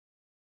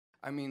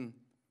I mean,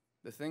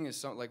 the thing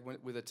is, like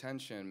with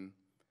attention,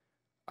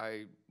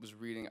 I was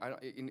reading.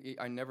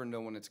 I never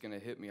know when it's gonna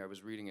hit me. I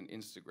was reading an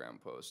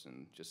Instagram post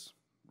and just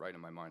right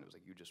in my mind, it was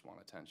like, you just want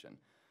attention,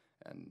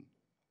 and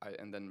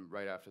then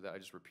right after that, I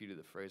just repeated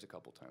the phrase a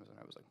couple times, and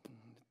I was like,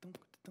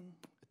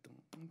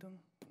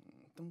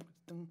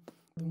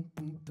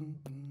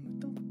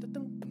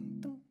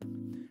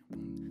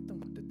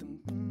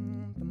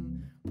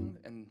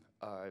 and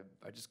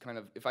I just kind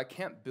of, if I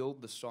can't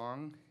build the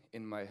song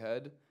in my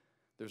head,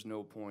 there's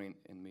no point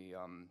in me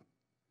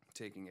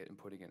taking it and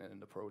putting it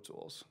into Pro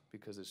Tools,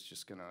 because it's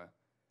just gonna,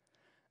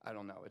 I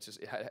don't know, it's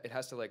just, it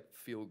has to like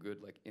feel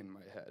good like in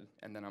my head,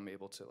 and then I'm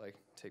able to like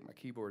take my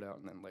keyboard out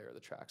and then layer the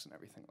tracks and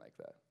everything like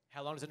that.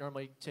 How long does it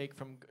normally take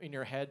from in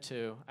your head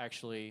to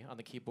actually on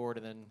the keyboard,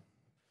 and then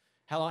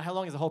how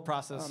long is the whole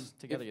process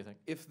together, you think?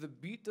 If the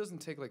beat doesn't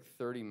take like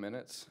 30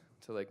 minutes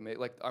to like make,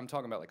 like I'm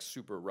talking about like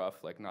super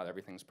rough, like not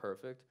everything's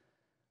perfect.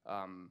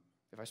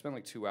 If I spend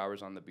like 2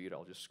 hours on the beat,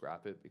 I'll just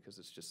scrap it, because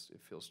it's just, it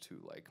feels too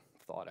like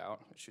thought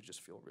out. It should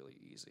just feel really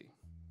easy.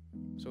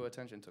 So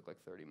Attention took like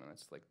 30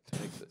 minutes, like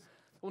to make the,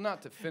 well,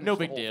 not to finish no the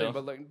big whole deal.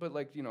 thing, but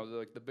like, you know,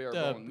 like the bare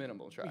bone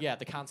minimal track. Yeah,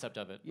 the concept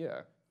of it.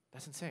 Yeah.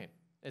 That's insane.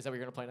 Is that what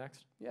you're gonna play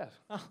next? Yeah.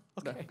 Oh,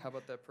 okay. How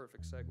about that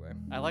perfect segue?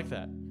 I like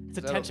that. It's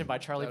Is Attention by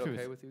Charlie Puth. Is that Puth.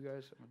 okay with you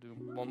guys? I'm gonna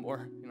do one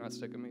more. You're not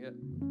sick of me yet?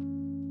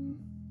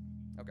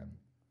 Okay.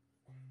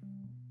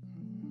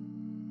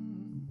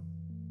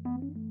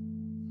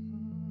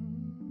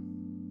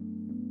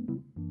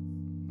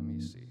 Let me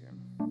see here.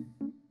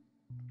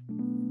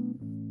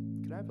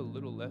 Could I have a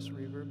little less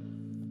reverb?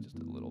 Just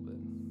a little bit.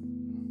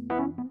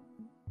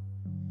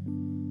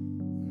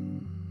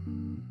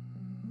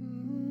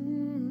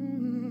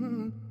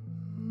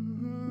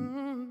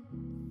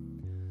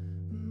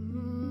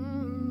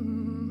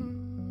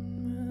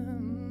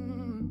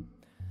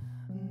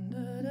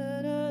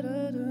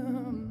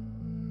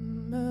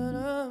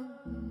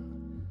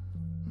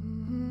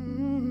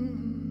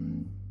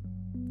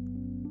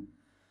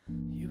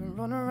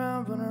 Run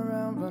around,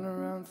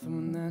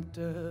 throwing that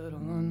dirt all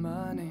on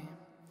my name.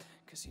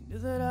 'Cause you knew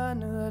that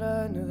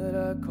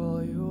I'd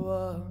call you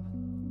up.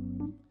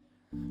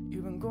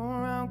 You've been going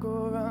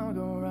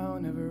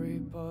around every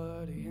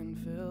party in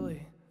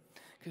Philly.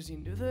 'Cause you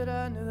knew that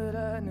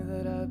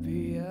I'd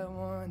be at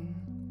one.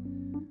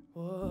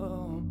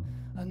 Whoa,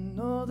 I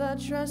know that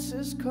dress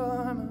is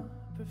karma,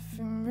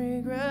 perfume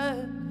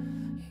regret.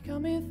 You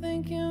got me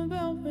thinking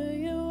about where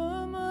you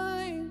were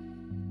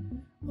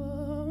mine.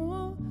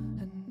 Whoa,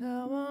 and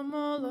now I'm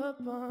all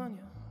up on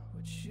you.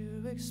 What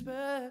you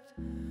expect?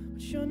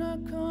 But you're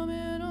not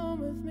coming home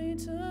with me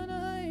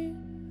tonight.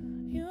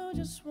 You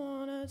just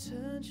want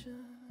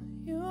attention.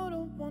 You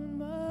don't want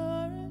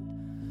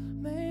mine.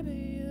 Maybe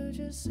you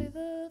just say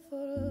the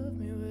thought of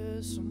me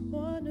with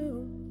someone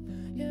new.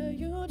 Yeah,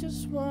 you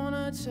just want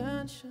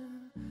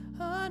attention.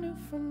 I knew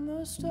from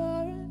the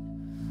start.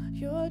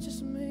 You're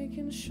just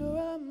making sure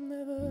I'm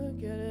never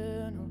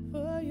getting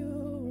over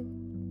you.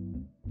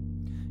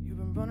 You've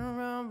been running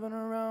around,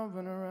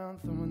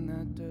 throwing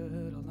that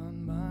dirt all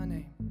on my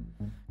name.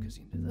 'Cause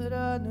you knew that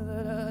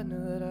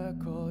I'd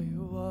call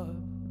you up.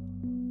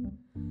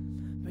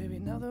 Baby,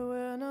 now that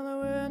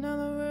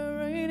we're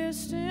ready to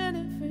stand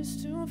it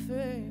face to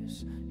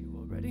face, you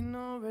already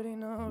know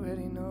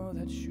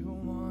that you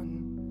won.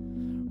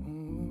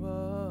 Ooh,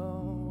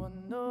 oh, I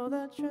know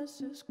that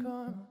dress is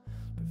karma,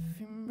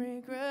 perfume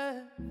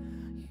regret.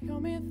 You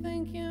got me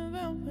thinking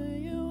about where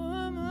you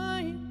were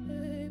mine,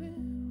 baby.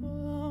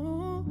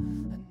 Oh,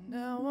 and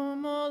now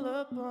I'm all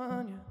up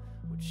on you.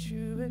 What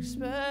you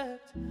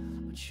expect?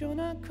 But you're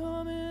not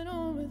coming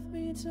home with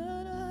me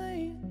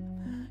tonight.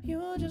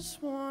 You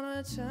just want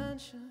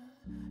attention.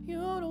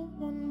 You don't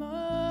want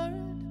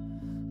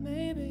mine.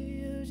 Maybe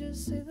you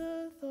just say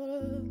the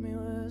thought of me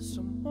with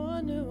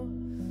someone new.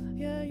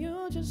 Yeah,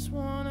 you just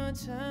want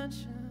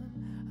attention.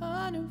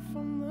 I knew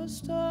from the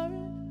start.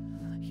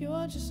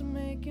 You're just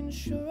making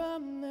sure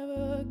I'm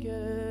never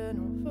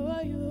getting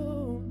over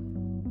you.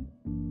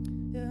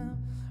 Yeah,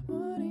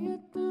 what are you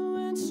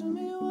doing to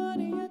me? What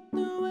are you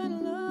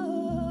doing,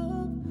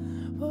 love?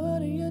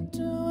 What are you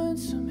doing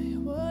to me?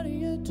 What are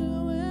you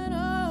doing,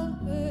 oh,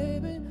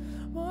 baby?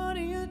 What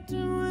are you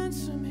doing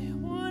to me?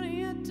 What are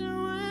you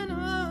doing,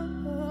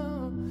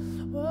 oh?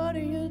 What are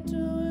you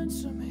doing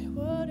to me?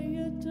 What are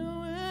you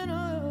doing,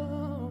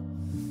 oh?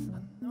 I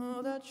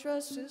know that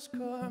dress is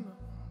karma,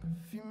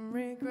 perfume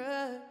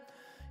regret.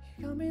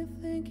 You got me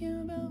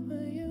thinking about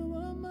where you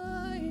were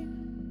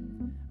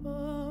mine.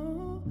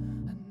 Oh,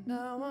 and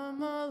now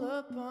I'm all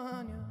up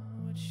on you.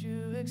 What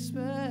you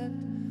expect?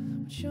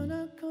 But you're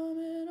not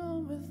coming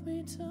home with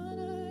me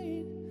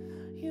tonight.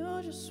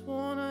 You just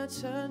want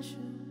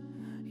attention.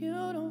 You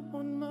don't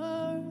want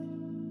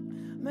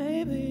mine.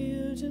 Maybe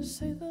you just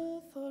say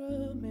the thought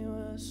of me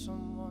with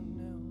someone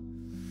new.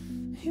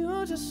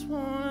 You just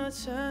want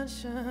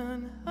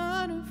attention.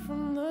 I knew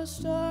from the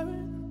start.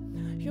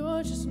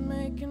 You're just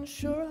making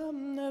sure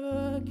I'm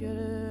never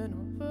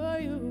getting over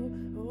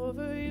you,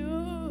 over you.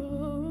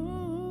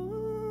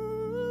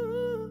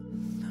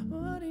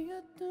 What are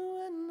you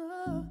doing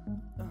now?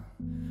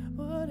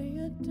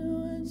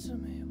 into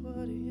me,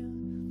 what do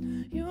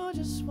you? You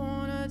just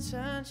want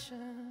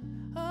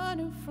attention. I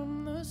knew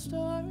from the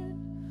start.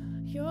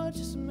 You're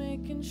just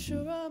making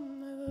sure I'm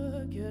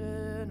never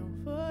getting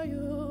over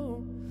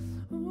you.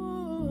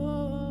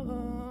 Ooh.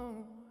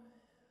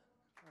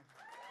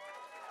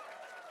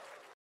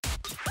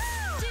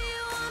 Do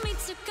you want me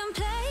to come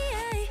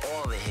play?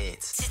 All the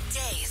hits.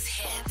 Today's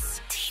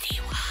hits.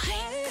 TDY.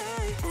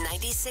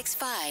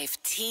 96.5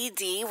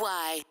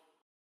 TDY.